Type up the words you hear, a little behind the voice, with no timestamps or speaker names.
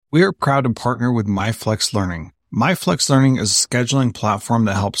We are proud to partner with MyFlex Learning. MyFlex Learning is a scheduling platform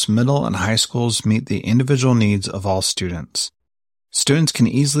that helps middle and high schools meet the individual needs of all students. Students can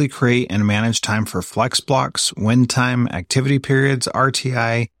easily create and manage time for flex blocks, win time, activity periods,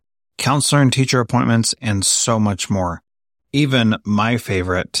 RTI, counselor and teacher appointments, and so much more. Even my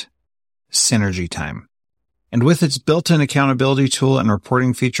favorite, synergy time. And with its built-in accountability tool and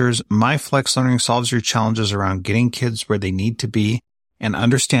reporting features, MyFlex Learning solves your challenges around getting kids where they need to be and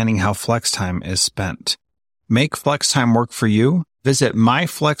understanding how flex time is spent. Make flex time work for you. Visit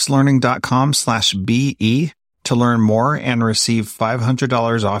myflexlearning.com/BE to learn more and receive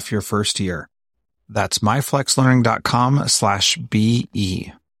 $500 off your first year. That's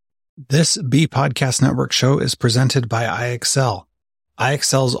myflexlearning.com/BE. This B Podcast Network show is presented by iExcel.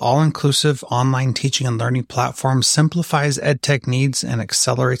 iExcel's all-inclusive online teaching and learning platform simplifies edtech needs and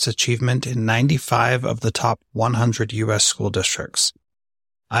accelerates achievement in 95 of the top 100 U.S. school districts.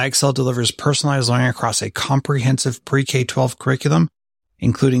 iExcel delivers personalized learning across a comprehensive pre-K-12 curriculum,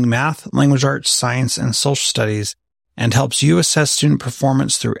 including math, language arts, science, and social studies, and helps you assess student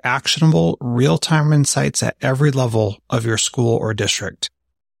performance through actionable, real-time insights at every level of your school or district.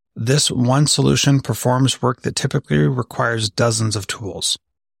 This one solution performs work that typically requires dozens of tools.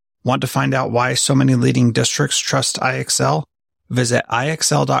 Want to find out why so many leading districts trust iExcel? Visit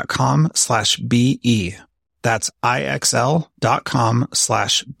iexcel.com/BE. That's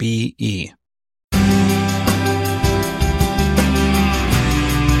iexcel.com/BE.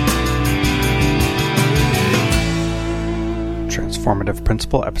 Transformative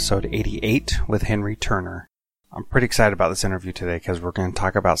Principal, episode 88 with Henry Turner. I'm pretty excited about this interview today because we're going to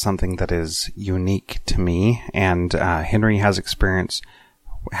talk about something that is unique to me. And Henry has experience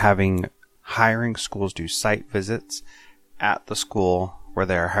hiring schools do site visits at the school where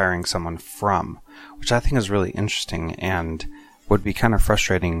they're hiring someone from, which I think is really interesting and would be kind of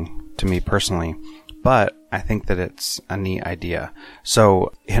frustrating to me personally, but I think that it's a neat idea.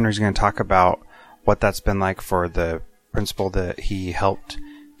 So Henry's going to talk about what that's been like for the principal that he helped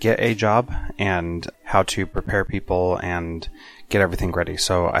get a job and how to prepare people and get everything ready.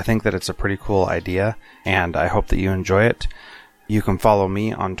 So I think that it's a pretty cool idea and I hope that you enjoy it. You can follow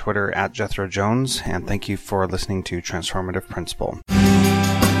me on Twitter at Jethro Jones, and thank you for listening to Transformative Principal.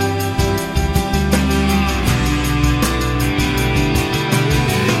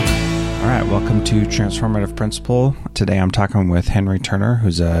 All right, welcome to Transformative Principal. Today I'm talking with Henry Turner,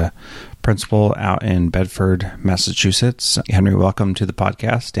 who's a principal out in Bedford, Massachusetts. Henry, welcome to the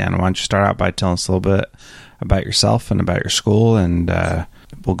podcast. And why don't you start out by telling us a little bit about yourself and about your school, and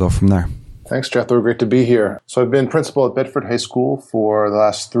we'll go from there. Thanks, Jethro. Great to be here. So I've been principal at Bedford High School for the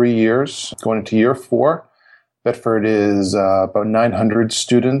last 3 years, going into year 4. Bedford is about 900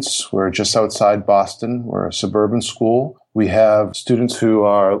 students. We're just outside Boston. We're a suburban school. We have students who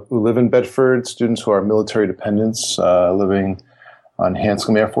live in Bedford, students who are military dependents living on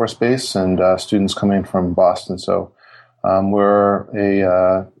Hanscom Air Force Base, and students coming from Boston. So we're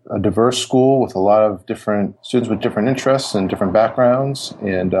a diverse school with a lot of different students with different interests and different backgrounds,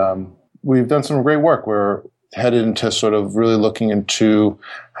 and we've done some great work. We're headed into sort of really looking into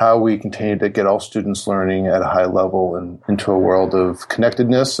how we continue to get all students learning at a high level and into a world of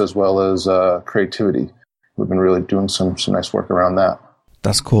connectedness as well as creativity. We've been really doing some nice work around that.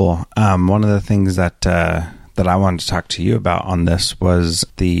 That's cool. One of the things that I wanted to talk to you about on this was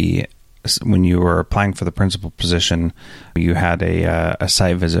when you were applying for the principal position, you had a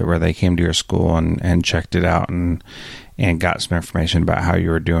site visit where they came to your school and checked it out and got some information about how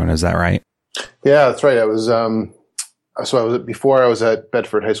you were doing. Is that right? Yeah, that's right. Before I was at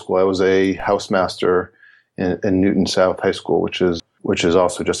Bedford High School, I was a housemaster in Newton South High School, which is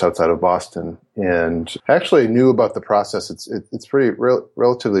also just outside of Boston. And I actually knew about the process. It's pretty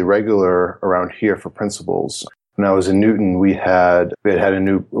relatively regular around here for principals. When I was in Newton, we had a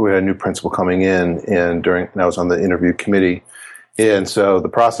new principal coming in, and I was on the interview committee. And so the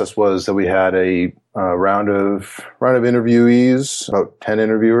process was that we had a round of interviewees, about 10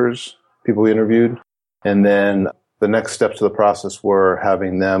 people we interviewed. And then the next steps of the process were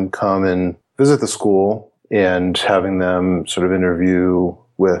having them come and visit the school and having them sort of interview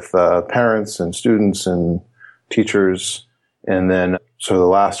with parents and students and teachers. And then so the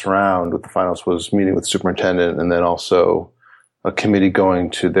last round with the finals was meeting with the superintendent, and then also a committee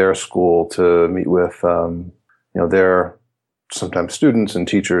going to their school to meet with their sometimes students and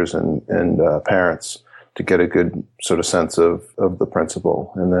teachers and parents to get a good sort of sense of the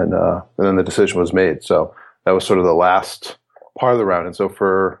principal. And then the decision was made. So that was sort of the last part of the round. And so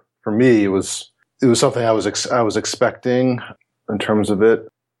for me, it was something I was expecting in terms of it.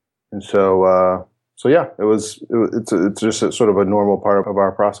 And so So yeah, it's just a sort of a normal part of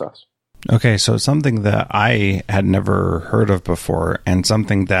our process. Okay, so something that I had never heard of before, and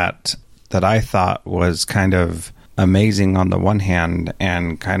something that I thought was kind of amazing on the one hand,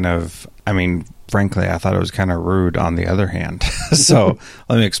 and kind of, I mean, frankly, I thought it was kind of rude on the other hand. So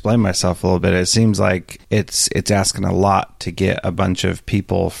let me explain myself a little bit. It seems like it's asking a lot to get a bunch of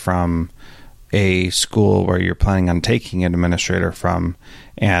people from a school where you're planning on taking an administrator from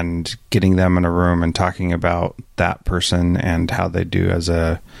and getting them in a room and talking about that person and how they do as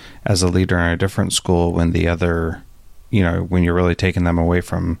a leader in a different school when the other, when you're really taking them away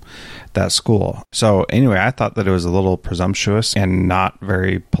from that school. So anyway, I thought that it was a little presumptuous and not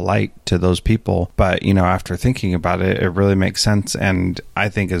very polite to those people. But, after thinking about it, it really makes sense. And I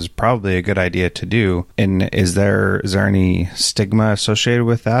think is probably a good idea to do. And is there any stigma associated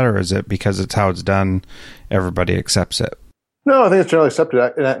with that? Or is it because it's how it's done, everybody accepts it? No, I think it's generally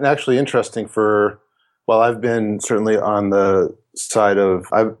accepted. And actually interesting I've been certainly I've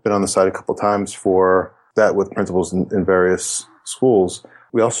been on the side a couple of times for that with principals in various schools.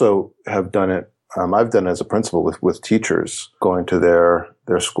 We also have done it. I've done it as a principal with teachers going to their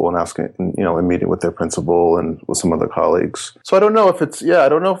school and asking, and meeting with their principal and with some other colleagues. So I don't know if I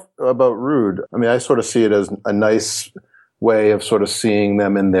don't know about rude. I mean, I sort of see it as a nice way of sort of seeing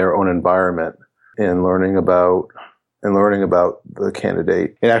them in their own environment and learning about the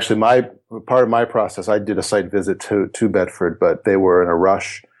candidate. And actually part of my process, I did a site visit to Bedford, but they were in a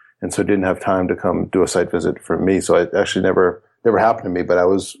rush and so didn't have time to come do a site visit for me. So it actually never happened to me, but I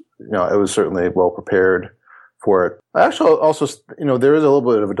was certainly well prepared for it. I actually also, there is a little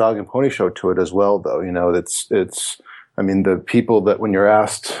bit of a dog and pony show to it as well, though. The people that when you're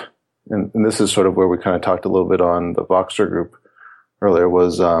asked, and this is sort of where we kind of talked a little bit on the Voxer group earlier,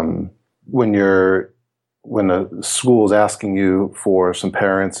 was when a school is asking you for some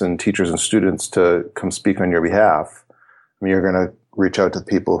parents and teachers and students to come speak on your behalf, you're going to reach out to the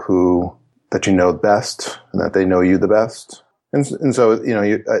people that you know best and that they know you the best. And so,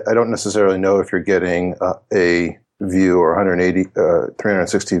 I don't necessarily know if you're getting a view or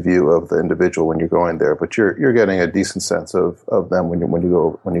 360 view of the individual when you're going there, but you're getting a decent sense of them when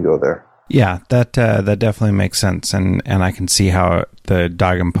you go there. Yeah, that definitely makes sense. And I can see how the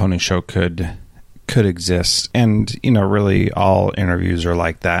dog and pony show could exist. And, really all interviews are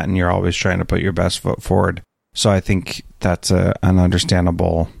like that, and you're always trying to put your best foot forward. So I think that's an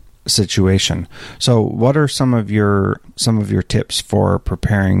understandable situation. So what are some of your tips for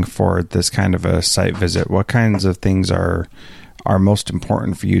preparing for this kind of a site visit? What kinds of things are most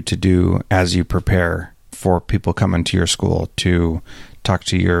important for you to do as you prepare for people coming to your school to talk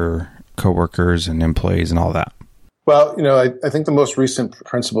to your coworkers and employees and all that? Well, I think the most recent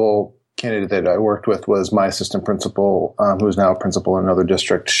principal candidate that I worked with was my assistant principal, who is now a principal in another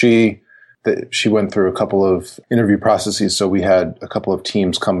district. She went through a couple of interview processes, so we had a couple of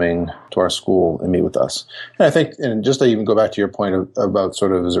teams coming to our school and meet with us. And I think, and just to even go back to your point about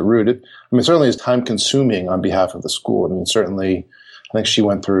sort of, is it rude? Certainly it's time consuming on behalf of the school. Certainly, I think she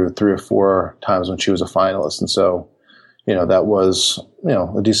went through 3 or 4 times when she was a finalist. And so, that was,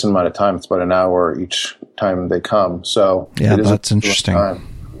 a decent amount of time. It's about an hour each time they come. So yeah, that's interesting.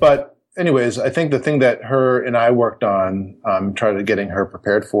 But anyways, I think the thing that her and I worked on, trying to getting her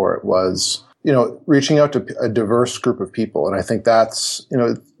prepared for it was, reaching out to a diverse group of people. And I think that's,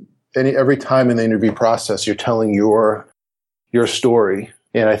 every time in the interview process, you're telling your story.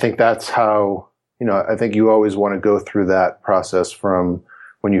 And I think that's how, I think you always want to go through that process from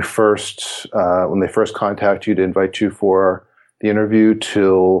when you when they first contact you to invite you for the interview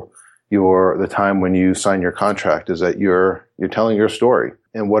till the time when you sign your contract, is that you're telling your story.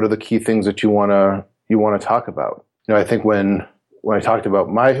 And what are the key things that you want to talk about? I think when I talked about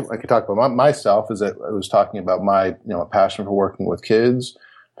myself, is that I was talking about my, passion for working with kids,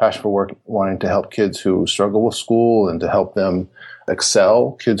 passion for wanting to help kids who struggle with school and to help them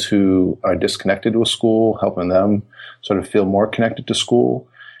excel, kids who are disconnected with school, helping them sort of feel more connected to school.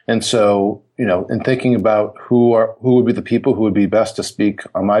 And so, in thinking about who would be the people who would be best to speak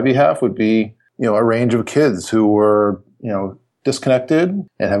on my behalf would be, a range of kids who were, disconnected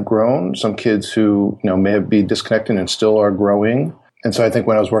and have grown. Some kids who, may be disconnected and still are growing. And so I think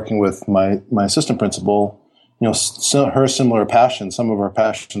when I was working with my assistant principal, her similar passions, some of her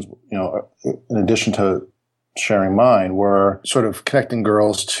passions, in addition to sharing mine, were sort of connecting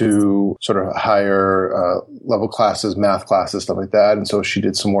girls to sort of higher level classes, math classes, stuff like that. And so she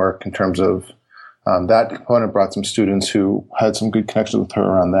did some work in terms of that component, brought some students who had some good connections with her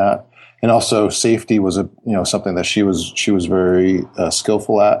around that. And also safety was something that she was very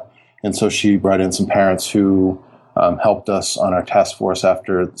skillful at. And so she brought in some parents who helped us on our task force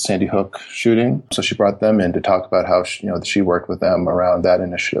after the Sandy Hook shooting. So she brought them in to talk about how she worked with them around that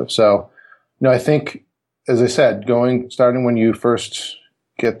initiative. So, I think, as I said, starting when you first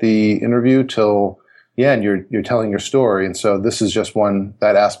get the interview till the end, you're telling your story. And so this is just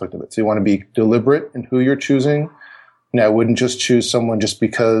that aspect of it. So you want to be deliberate in who you're choosing. I wouldn't just choose someone just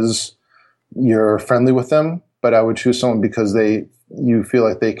because you're friendly with them, but I would choose someone because you feel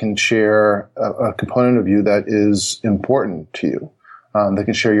like they can share a component of you that is important to you. They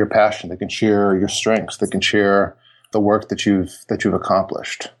can share your passion. They can share your strengths. They can share the work that you've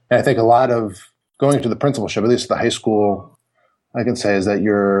accomplished. And I think a lot of going to the principalship, at least at the high school, I can say is that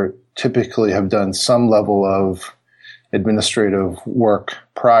you're typically have done some level of administrative work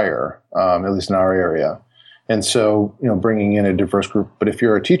prior, at least in our area. And so, bringing in a diverse group. But if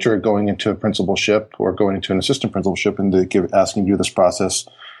you're a teacher going into a principalship or going into an assistant principalship and asking you this process,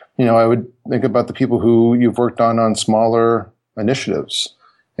 I would think about the people who you've worked on smaller initiatives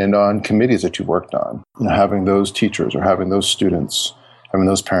and on committees that you've worked on, having those teachers or having those students, having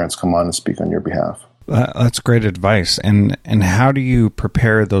those parents come on and speak on your behalf. That's great advice. And how do you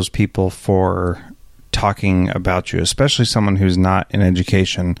prepare those people for talking about you, especially someone who's not in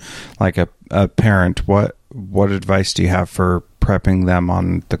education, like a parent? What advice do you have for prepping them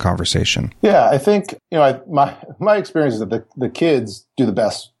on the conversation? Yeah, I think, my experience is that the kids do the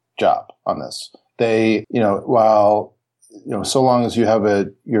best job on this. They, while, so long as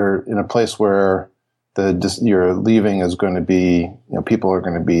you're in a place where you're leaving is going to be, people are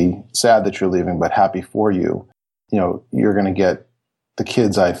going to be sad that you're leaving, but happy for you. You're going to get the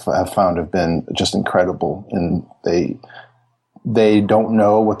kids have found have been just incredible, and they don't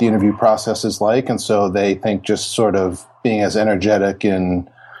know what the interview process is like. And so they think just sort of being as energetic and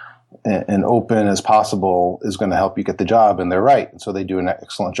open as possible is going to help you get the job. And they're right. And so they do an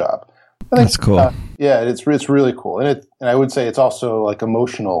excellent job. That's cool. It's really cool. And I would say it's also like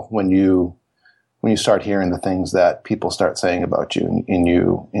emotional when you start hearing the things that people start saying about you,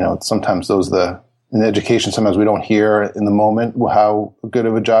 and sometimes in education, sometimes we don't hear in the moment how good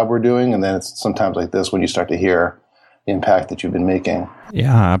of a job we're doing. And then it's sometimes like this when you start to hear the impact that you've been making.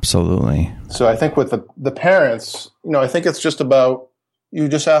 Yeah, absolutely. So I think with the parents, I think it's just about, you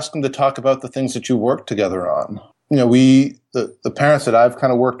just ask them to talk about the things that you worked together on. The parents that I've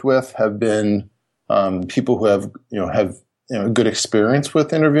kind of worked with have been people who have good experience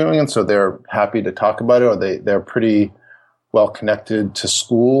with interviewing. And so they're happy to talk about it, or they're pretty well connected to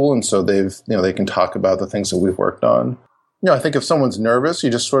school. And so they can talk about the things that we've worked on. I think if someone's nervous, you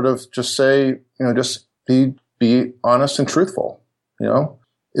just sort of just say, just be honest and truthful. I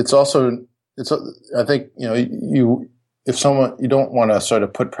think, you don't want to sort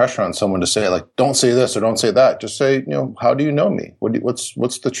of put pressure on someone to say, like, don't say this or don't say that. Just say, how do you know me?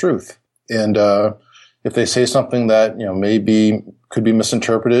 What's the truth? And, if they say something that, maybe could be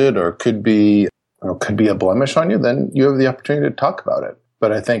misinterpreted or could be a blemish on you, then you have the opportunity to talk about it.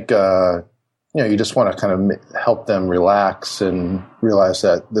 But I think, you just want to kind of help them relax and realize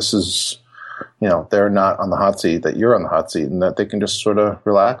that this is, they're not on the hot seat, that you're on the hot seat, and that they can just sort of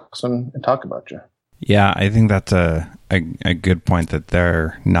relax and talk about you. Yeah, I think that's a good point, that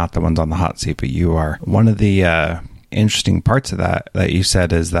they're not the ones on the hot seat, but you are. One of the interesting parts of that you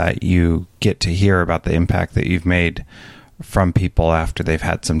said is that you get to hear about the impact that you've made from people after they've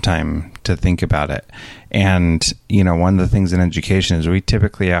had some time to think about it. And, one of the things in education is we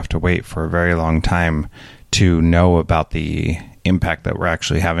typically have to wait for a very long time to know about the impact that we're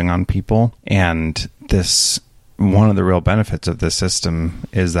actually having on people. And one of the real benefits of this system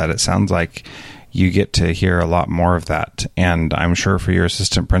is that it sounds like you get to hear a lot more of that. And I'm sure for your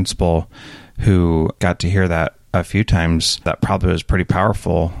assistant principal who got to hear that a few times, that probably was pretty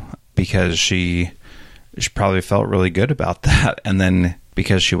powerful, because she probably felt really good about that. And then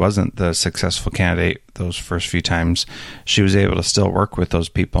because she wasn't the successful candidate those first few times, she was able to still work with those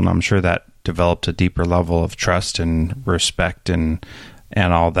people. And I'm sure that developed a deeper level of trust and respect and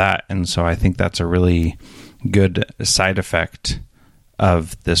all that. And so I think that's a really good side effect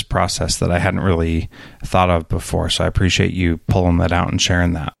of this process that I hadn't really thought of before. So I appreciate you pulling that out and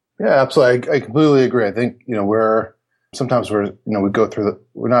sharing that. Yeah, absolutely. I completely agree. I think, we go through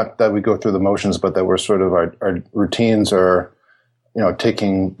we're not that we go through the motions, but that we're sort of our routines are,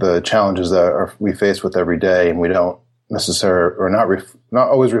 taking the challenges that we face with every day, and we don't necessarily, or not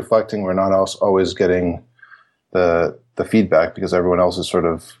always reflecting. We're not always getting the feedback, because everyone else is sort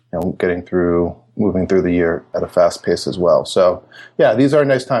of, moving through the year at a fast pace as well. So yeah, these are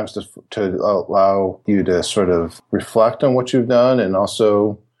nice times to allow you to sort of reflect on what you've done and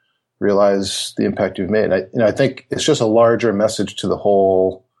also realize the impact you've made. I think it's just a larger message to the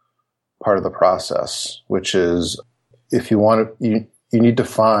whole part of the process, which is if you want to, you need to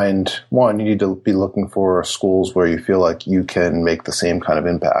find one, you need to be looking for schools where you feel like you can make the same kind of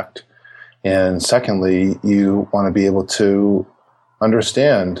impact. And secondly, you want to be able to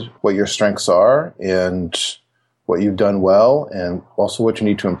understand what your strengths are and what you've done well and also what you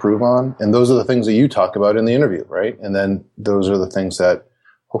need to improve on. And those are the things that you talk about in the interview, right? And then those are the things that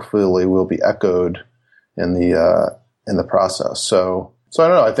hopefully will be echoed in the process. So I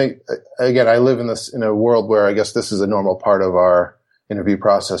don't know. I think, again, I live in a world where I guess this is a normal part of our interview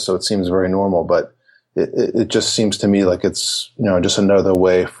process. So it seems very normal, but it just seems to me like it's, just another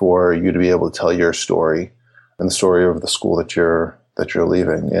way for you to be able to tell your story and the story of the school that you're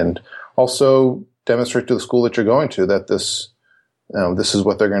leaving, and also demonstrate to the school that you're going to that this is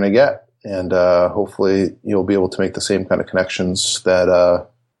what they're going to get. And, hopefully you'll be able to make the same kind of connections that,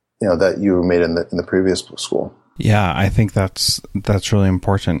 that you made in the previous school. Yeah, I think that's really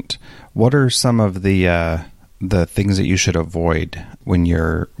important. What are some of the things that you should avoid when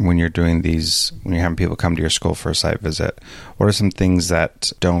you're doing these, when you're having people come to your school for a site visit? What are some things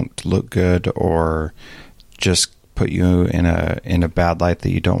that don't look good or just put you in a bad light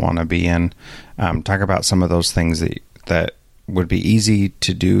that you don't want to be in? Talk about some of those things that would be easy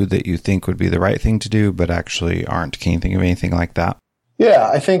to do that you think would be the right thing to do, but actually aren't. Can you think of anything like that?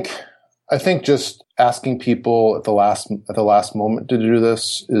 Yeah, I think just asking people at the last moment to do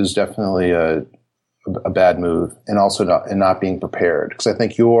this is definitely a bad move, and also not being prepared. Because I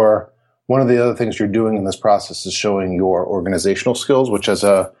think one of the other things you're doing in this process is showing your organizational skills, which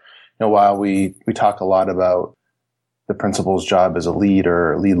while we talk a lot about the principal's job as a lead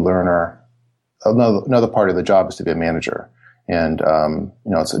or lead learner, another part of the job is to be a manager. And,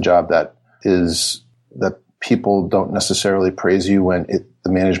 it's a job that people don't necessarily praise you when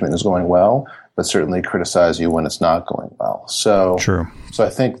the management is going well, but certainly criticize you when it's not going well. So, true. So I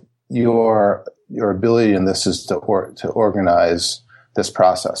think your ability in this is to organize this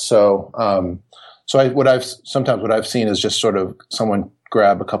process. So, what I've seen is just sort of someone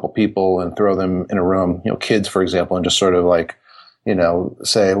grab a couple people and throw them in a room, kids, for example, and just sort of like,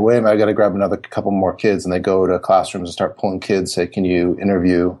 say, wait a minute, I got to grab another couple more kids. And they go to classrooms and start pulling kids, say, can you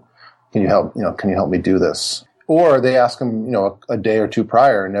interview? Can you help me do this? Or they ask them, a day or two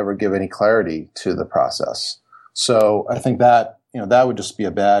prior and never give any clarity to the process. So I think that, that would just be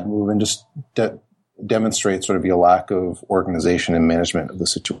a bad move and just demonstrate sort of your lack of organization and management of the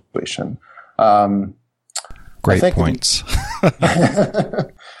situation. Great points.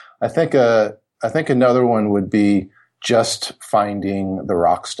 I think another one would be just finding the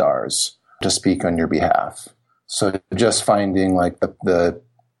rock stars to speak on your behalf. So just finding like the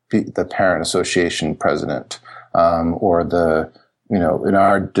parent association president, or in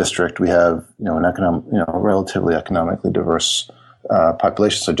our district we have an relatively economically diverse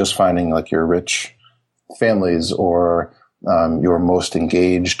population. So just finding like your rich families or your most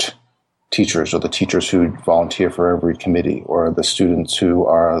engaged teachers, or the teachers who volunteer for every committee, or the students who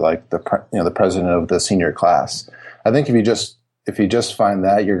are like the president of the senior class. I think if you just find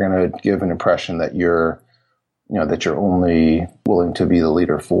that, you're going to give an impression that you're only willing to be the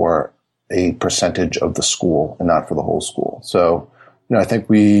leader for a percentage of the school and not for the whole school. So, I think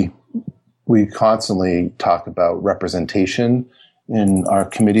we constantly talk about representation in our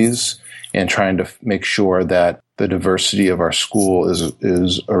committees and trying to make sure that the diversity of our school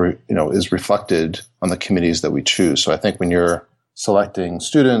is reflected on the committees that we choose. So I think when you're selecting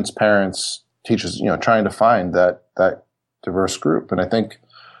students, parents, teachers, trying to find that diverse group. And I think,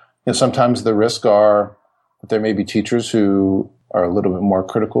 sometimes the risk are that there may be teachers who are a little bit more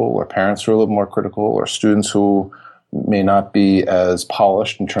critical, or parents who are a little more critical, or students who may not be as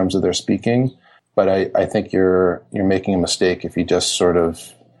polished in terms of their speaking. But I think you're making a mistake if you just sort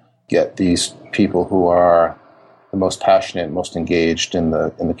of get these people who are the most passionate, most engaged in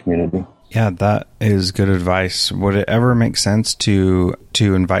the community. Yeah, that is good advice. Would it ever make sense to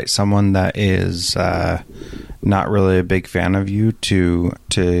invite someone that is not really a big fan of you to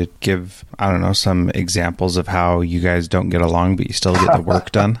give, I don't know, some examples of how you guys don't get along, but you still get the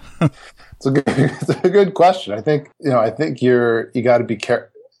work done? It's a good question. I think you got to be careful.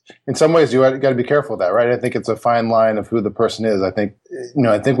 In some ways, you got to be careful with that, right? I think it's a fine line of who the person is. I think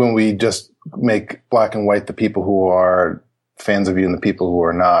when we just make black and white the people who are fans of you and the people who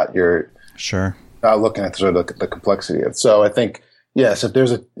are not, you're sure not looking at sort of the complexity of it. So I think, yes,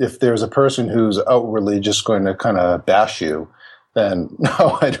 if there's a person who's outwardly just going to kind of bash you, then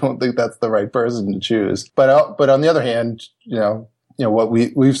no, I don't think that's the right person to choose. But on the other hand, what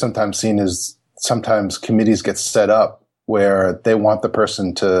we've sometimes seen is sometimes committees get set up where they want the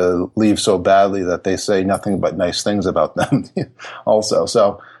person to leave so badly that they say nothing but nice things about them also.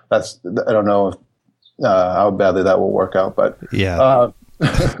 So I don't know if, how badly that will work out, but yeah.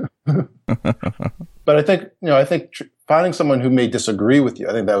 But I think finding someone who may disagree with you,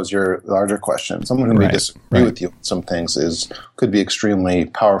 I think that was your larger question. Someone who may disagree with you on some things could be extremely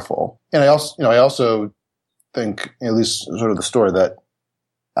powerful. And I also think, at least sort of the story that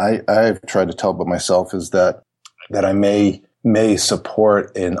I've tried to tell about myself is that I may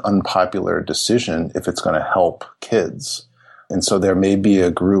support an unpopular decision if it's going to help kids. And so there may be a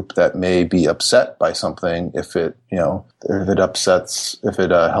group that may be upset by something if it helps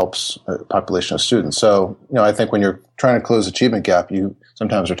a population of students. So, I think when you're trying to close achievement gap, you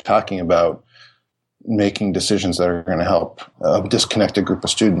sometimes are talking about making decisions that are going to help a disconnected group of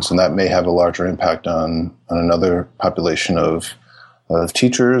students, and that may have a larger impact on another population of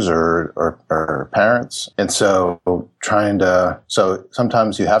teachers or parents. And so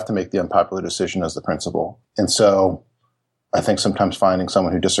sometimes you have to make the unpopular decision as the principal. And so I think sometimes finding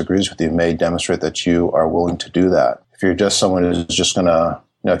someone who disagrees with you may demonstrate that you are willing to do that. If you're just someone who's just going to,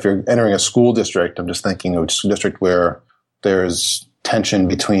 if you're entering a school district, I'm just thinking of a school district where there's tension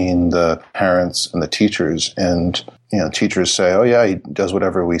between the parents and the teachers, and, teachers say, oh yeah, he does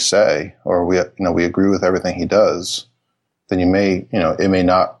whatever we say, or we agree with everything he does, then it may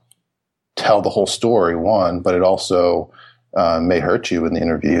not tell the whole story, one, but it also may hurt you in the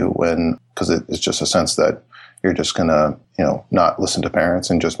interview because it's just a sense that you're just going to, not listen to parents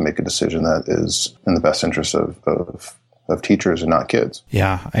and just make a decision that is in the best interest of teachers and not kids.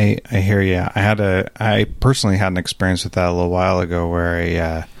 Yeah, I hear you. I personally had an experience with that a little while ago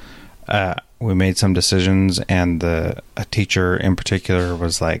where we made some decisions, and a teacher in particular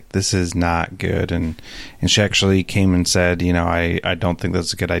was like, this is not good. And she actually came and said, I don't think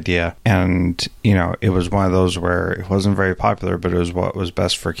that's a good idea. And, it was one of those where it wasn't very popular, but it was what was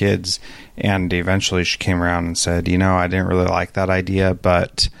best for kids. And eventually she came around and said, I didn't really like that idea,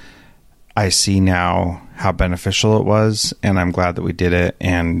 but I see now how beneficial it was, and I'm glad that we did it.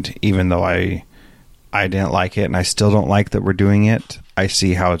 And even though I didn't like it, and I still don't like that we're doing it, I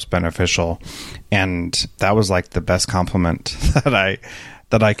see how it's beneficial. And that was like the best compliment that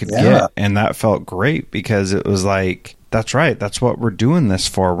I could get. And that felt great, because it was like, that's right. That's what we're doing this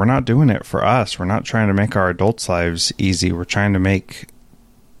for. We're not doing it for us. We're not trying to make our adults' lives easy. We're trying to make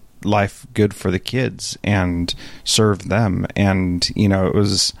life good for the kids and serve them. And, it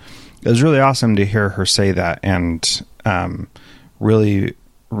was really awesome to hear her say that, and really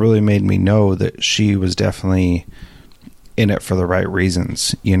made me know that she was definitely in it for the right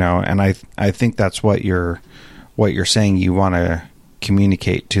reasons, and I think that's what you're saying you want to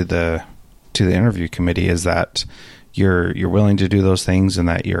communicate to the interview committee, is that you're willing to do those things, and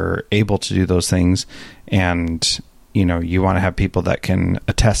that you're able to do those things, and you want to have people that can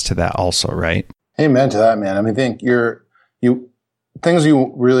attest to that also, right? Amen to that, man. I mean, I think things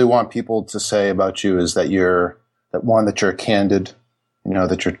you really want people to say about you is that you're candid,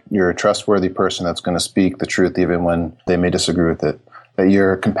 that you're a trustworthy person that's going to speak the truth even when they may disagree with it, that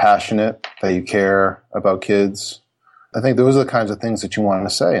you're compassionate, that you care about kids. I think those are the kinds of things that you want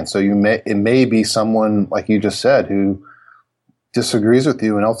to say. And so it may be someone, like you just said, who disagrees with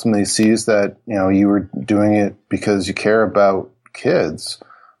you and ultimately sees that, you were doing it because you care about kids.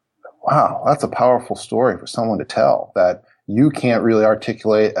 Wow, that's a powerful story for someone to tell that you can't really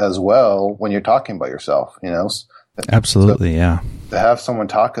articulate as well when you're talking about yourself, Absolutely, yeah. To have someone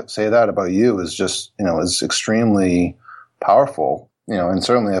say that about you is just, is extremely powerful, and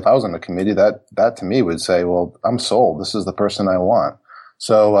certainly if I was on the committee, that to me would say, well, I'm sold. This is the person I want.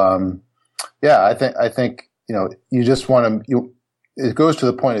 So, I think, you just want to, it goes to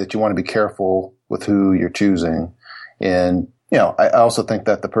the point that you want to be careful with who you're choosing. And, I also think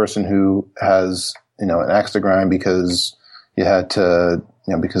that the person who has, an axe to grind because you had to,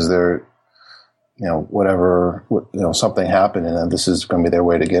 because they're, something happened and this is going to be their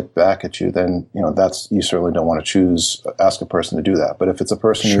way to get back at you, then, you certainly don't want to ask a person to do that. But if it's a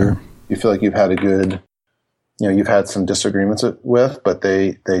person who you feel like you've had you've had some disagreements with, but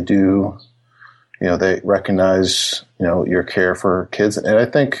they do, they recognize, your care for kids. And I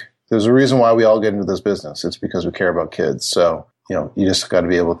think there's a reason why we all get into this business. It's because we care about kids. So, you just got to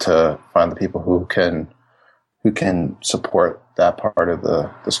be able to find the people who can support that part of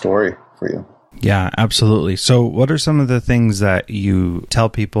the story for you. Yeah, absolutely. So what are some of the things that you tell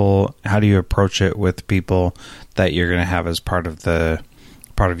people? How do you approach it with people that you're going to have as part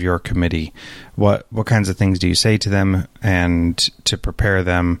of your committee? What kinds of things do you say to them and to prepare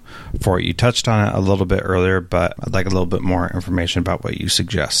them for it? You touched on it a little bit earlier, but I'd like a little bit more information about what you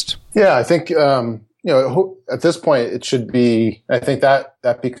suggest. Yeah, I think, at this point it should be, I think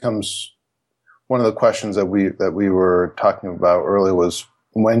that becomes one of the questions that we were talking about earlier was,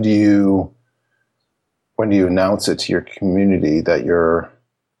 when do you announce it to your community that you're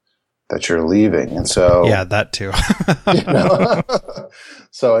leaving? And so, yeah, that too.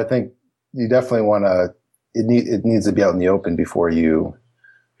 So I think you definitely want to. It needs to be out in the open before you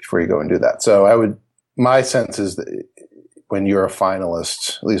go and do that. So my sense is that when you're a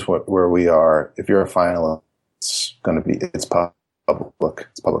finalist, at least where we are, if you're a finalist, it's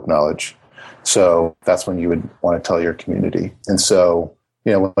public knowledge. So that's when you would want to tell your community. And so,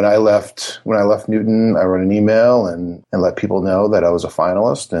 when I left Newton, I wrote an email and let people know that I was a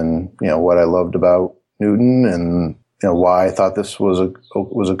finalist and, what I loved about Newton and, why I thought this was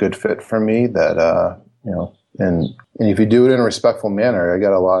a good fit for me, that, and if you do it in a respectful manner, I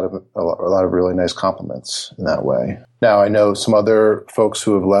got a lot of really nice compliments in that way. Now I know some other folks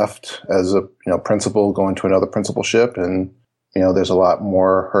who have left as a principal going to another principalship, and there's a lot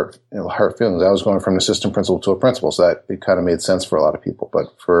more hurt feelings. I was going from an assistant principal to a principal, so that it kind of made sense for a lot of people. But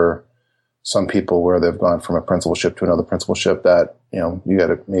for some people where they've gone from a principalship to another principalship, that you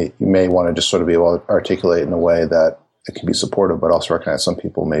may want to just sort of be able to articulate in a way that it can be supportive, but also recognize some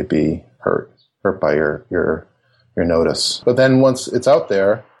people may be hurt by your notice. But then once it's out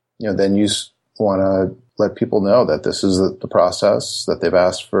there, then you want to let people know that this is the process, that they've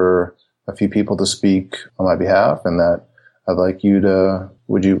asked for a few people to speak on my behalf, and that I'd like you to,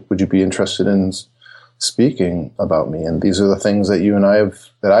 would you be interested in speaking about me? And these are the things that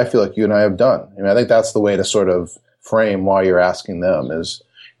I feel like you and I have done. I think that's the way to sort of frame why you're asking them is,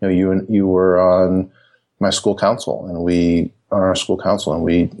 you were on my school council and we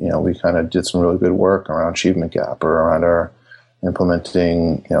kind of did some really good work around achievement gap or around our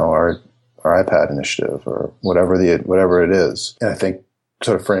implementing, our iPad initiative or whatever it is. And I think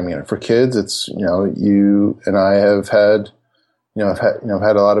sort of framing it for kids, it's, you and I have had, I've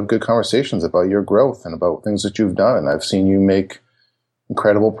had a lot of good conversations about your growth and about things that you've done. And I've seen you make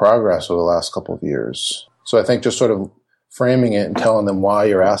incredible progress over the last couple of years. So I think just sort of framing it and telling them why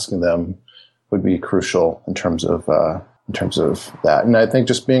you're asking them would be crucial in terms of that. And I think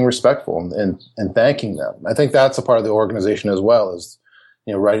just being respectful and thanking them. I think that's a part of the organization as well, is,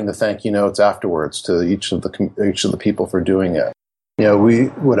 writing the thank you notes afterwards to each of the people for doing it.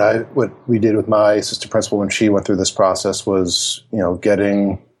 What we did with my assistant principal when she went through this process was,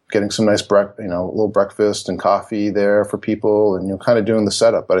 getting some nice little breakfast and coffee there for people and, kind of doing the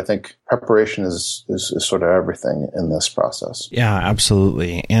setup. But I think preparation is sort of everything in this process. Yeah,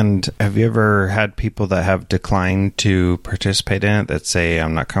 absolutely. And have you ever had people that have declined to participate in it that say,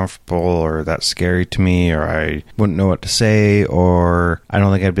 I'm not comfortable, or that's scary to me, or I wouldn't know what to say, or I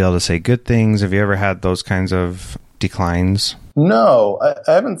don't think I'd be able to say good things? Have you ever had those kinds of declines? No,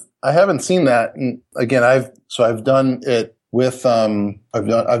 I haven't seen that. And again, I've done it with,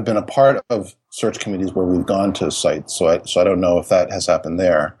 I've been a part of search committees where we've gone to sites. So I don't know if that has happened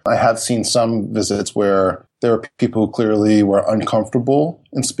there. I have seen some visits where there were people who clearly were uncomfortable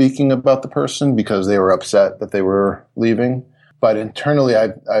in speaking about the person because they were upset that they were leaving. But internally,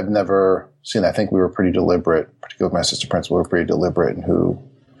 I've never seen that. I think we were pretty deliberate, particularly with my assistant principal, we were pretty deliberate in who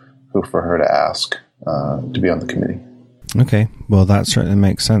for her to ask to be on the committee. Okay. Well, that certainly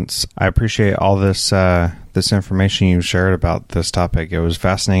makes sense. I appreciate all this information you shared about this topic. It was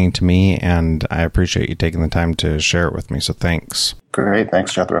fascinating to me, and I appreciate you taking the time to share it with me. So thanks. Great.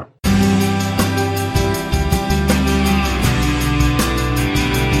 Thanks, Jethro.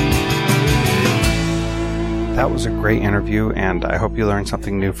 That was a great interview, and I hope you learned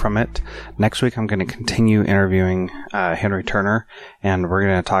something new from it. Next week, I'm going to continue interviewing Henry Turner, and we're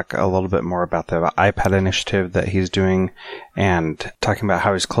going to talk a little bit more about the iPad initiative that he's doing and talking about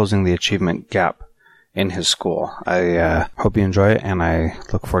how he's closing the achievement gap in his school. I hope you enjoy it, and I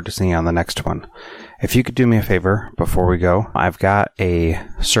look forward to seeing you on the next one. If you could do me a favor before we go, I've got a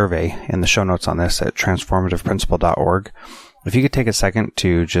survey in the show notes on this at transformativeprincipal.org. If you could take a second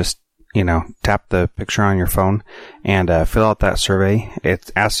to just tap the picture on your phone and fill out that survey. It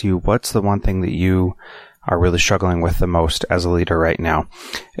asks you what's the one thing that you are really struggling with the most as a leader right now.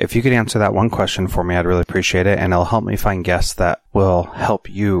 If you could answer that one question for me, I'd really appreciate it, and it'll help me find guests that will help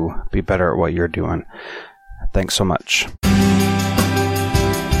you be better at what you're doing. Thanks so much.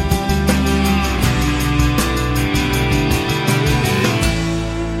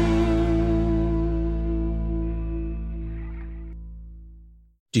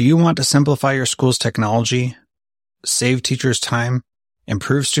 Do you want to simplify your school's technology, save teachers time,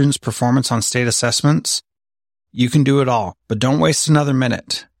 improve students' performance on state assessments? You can do it all, but don't waste another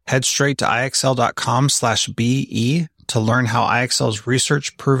minute. Head straight to ixl.com/BE to learn how IXL's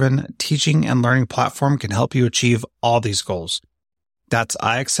research-proven teaching and learning platform can help you achieve all these goals. That's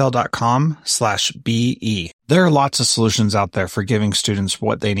IXL.com/BE. There are lots of solutions out there for giving students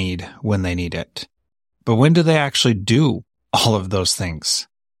what they need when they need it. But when do they actually do all of those things?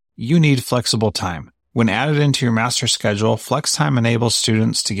 You need flexible time. When added into your master schedule, Flex Time enables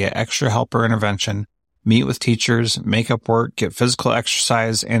students to get extra help or intervention, meet with teachers, make up work, get physical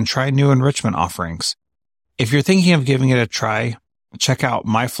exercise, and try new enrichment offerings. If you're thinking of giving it a try, check out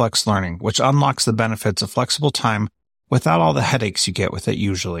My Flex Learning, which unlocks the benefits of flexible time without all the headaches you get with it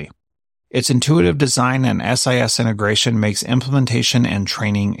usually. Its intuitive design and SIS integration makes implementation and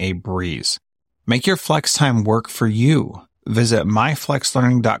training a breeze. Make your flex time work for you. Visit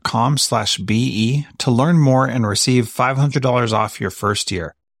myflexlearning.com/BE to learn more and receive $500 off your first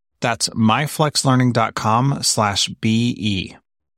year. That's myflexlearning.com/BE.